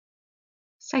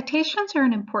Citations are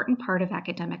an important part of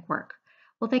academic work.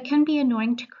 While they can be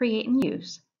annoying to create and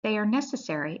use, they are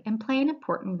necessary and play an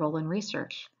important role in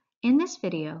research. In this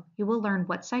video, you will learn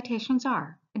what citations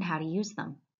are and how to use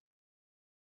them.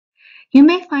 You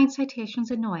may find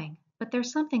citations annoying, but they're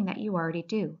something that you already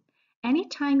do.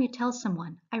 Anytime you tell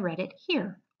someone, I read it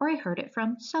here, or I heard it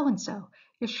from so-and-so,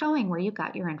 you're showing where you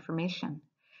got your information.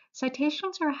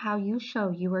 Citations are how you show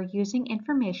you are using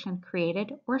information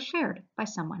created or shared by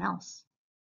someone else.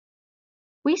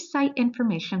 We cite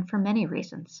information for many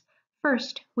reasons.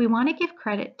 First, we want to give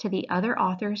credit to the other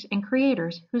authors and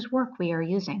creators whose work we are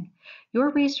using.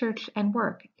 Your research and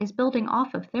work is building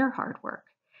off of their hard work.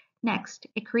 Next,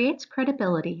 it creates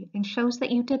credibility and shows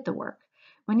that you did the work.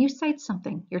 When you cite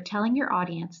something, you're telling your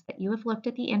audience that you have looked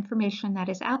at the information that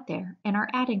is out there and are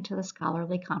adding to the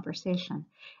scholarly conversation.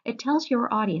 It tells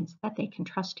your audience that they can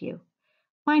trust you.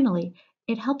 Finally,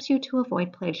 it helps you to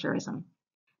avoid plagiarism.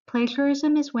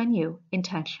 Plagiarism is when you,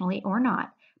 intentionally or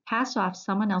not, pass off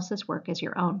someone else's work as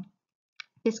your own.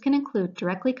 This can include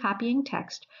directly copying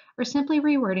text or simply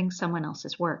rewording someone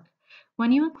else's work.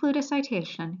 When you include a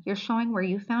citation, you're showing where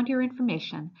you found your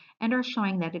information and are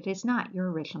showing that it is not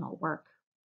your original work.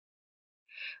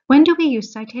 When do we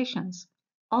use citations?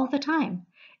 All the time.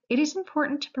 It is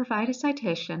important to provide a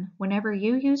citation whenever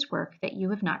you use work that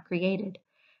you have not created.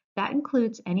 That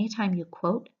includes any time you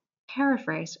quote,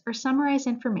 paraphrase, or summarize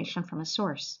information from a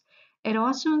source. It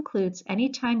also includes any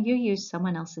time you use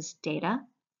someone else's data,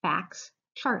 facts,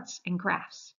 charts, and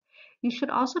graphs. You should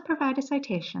also provide a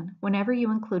citation whenever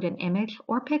you include an image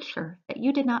or picture that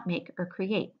you did not make or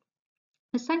create.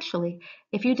 Essentially,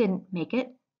 if you didn't make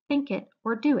it, think it,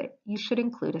 or do it, you should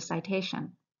include a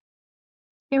citation.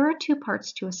 There are two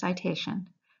parts to a citation.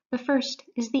 The first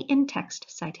is the in-text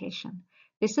citation.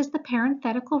 This is the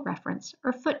parenthetical reference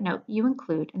or footnote you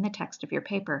include in the text of your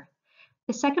paper.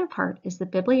 The second part is the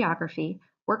bibliography,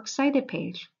 works cited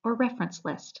page, or reference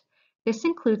list. This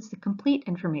includes the complete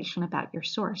information about your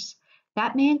source.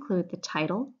 That may include the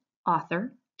title,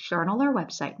 author, journal or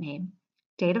website name,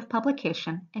 date of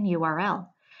publication, and URL.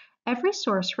 Every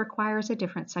source requires a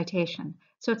different citation,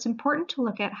 so it's important to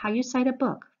look at how you cite a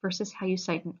book versus how you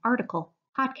cite an article,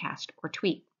 podcast, or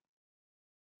tweet.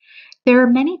 There are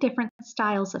many different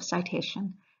styles of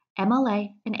citation,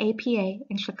 MLA and APA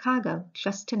in Chicago,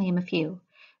 just to name a few.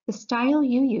 The style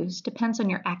you use depends on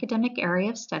your academic area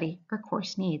of study or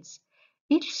course needs.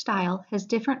 Each style has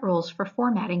different rules for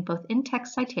formatting both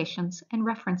in-text citations and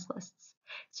reference lists,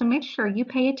 so make sure you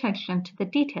pay attention to the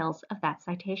details of that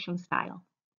citation style.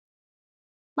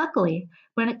 Luckily,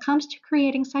 when it comes to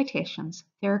creating citations,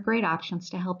 there are great options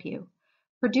to help you.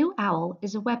 Purdue OWL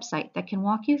is a website that can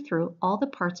walk you through all the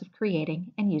parts of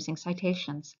creating and using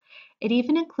citations. It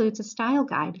even includes a style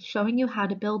guide showing you how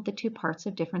to build the two parts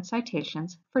of different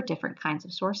citations for different kinds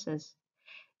of sources.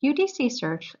 UDC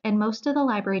Search and most of the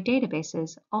library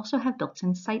databases also have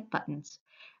built-in cite buttons.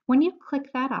 When you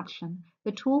click that option,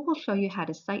 the tool will show you how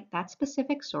to cite that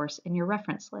specific source in your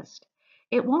reference list.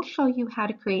 It won't show you how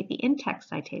to create the in-text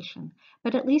citation,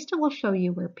 but at least it will show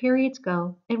you where periods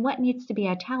go and what needs to be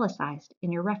italicized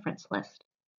in your reference list.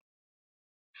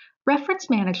 Reference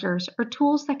managers are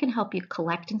tools that can help you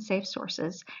collect and save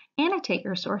sources, annotate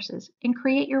your sources, and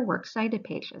create your works cited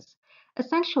pages.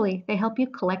 Essentially, they help you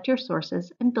collect your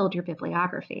sources and build your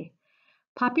bibliography.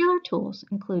 Popular tools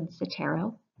include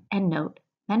Zotero, EndNote,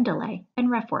 Mendeley, and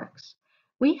RefWorks.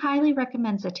 We highly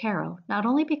recommend Zotero not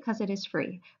only because it is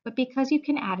free, but because you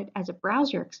can add it as a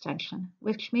browser extension,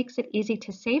 which makes it easy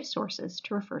to save sources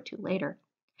to refer to later.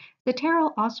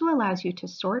 Zotero also allows you to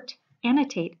sort,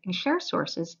 annotate, and share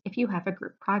sources if you have a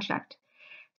group project.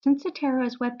 Since Zotero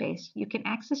is web-based, you can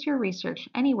access your research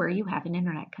anywhere you have an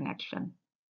internet connection.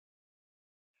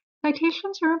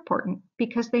 Citations are important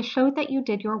because they show that you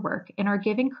did your work and are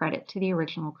giving credit to the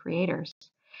original creators.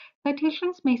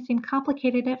 Citations may seem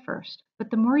complicated at first, but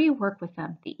the more you work with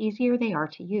them, the easier they are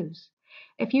to use.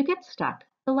 If you get stuck,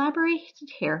 the library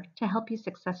is here to help you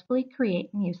successfully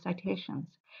create and use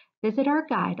citations. Visit our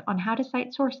guide on how to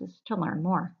cite sources to learn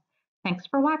more. Thanks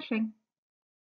for watching.